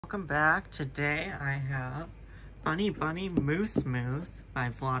Welcome back. Today I have Bunny Bunny Moose Moose by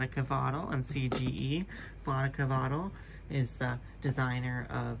Vlaada Chvátil and CGE. Vlaada Chvátil is the designer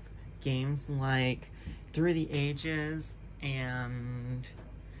of games like Through the Ages and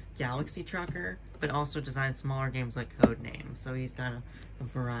Galaxy Trucker, but also designed smaller games like Codename. So he's got a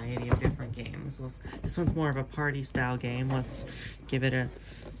variety of different games. This one's more of a party style game. Let's give it a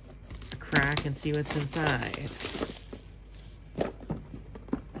crack and see what's inside.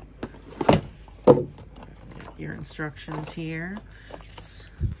 Your instructions here. It's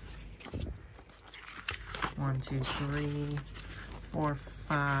 1, 2, 3, 4,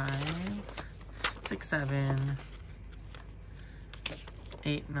 5, 6, 7,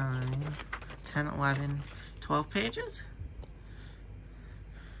 8, 9, 10, 11, 12 pages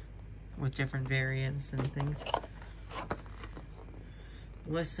with different variants and things.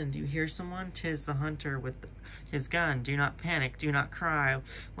 Listen, do you hear someone? 'Tis the hunter with his gun. Do not panic, do not cry,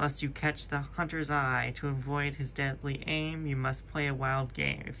 lest you catch the hunter's eye. To avoid his deadly aim, you must play a wild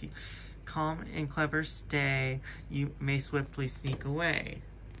game. If you calm and clever stay, you may swiftly sneak away.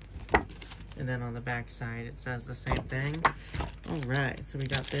 And then on the back side, it says the same thing. Alright, so we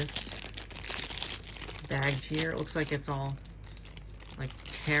got this bagged here. It looks like it's all like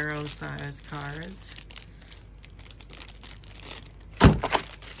tarot-sized cards.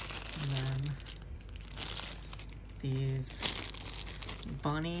 And then these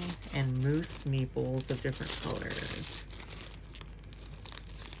bunny and moose meeples of different colors.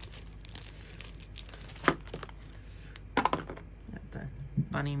 Got the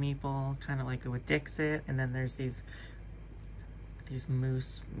bunny meeple, kind of like with Dixit, and then there's these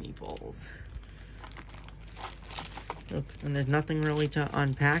moose meeples. And there's nothing really to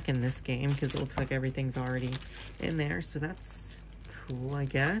unpack in this game because it looks like everything's already in there, so that's cool, I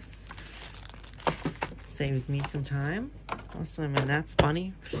guess. Saves me some time. Awesome, and that's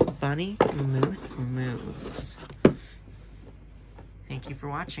Bunny Moose Moose. Thank you for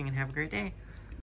watching and have a great day.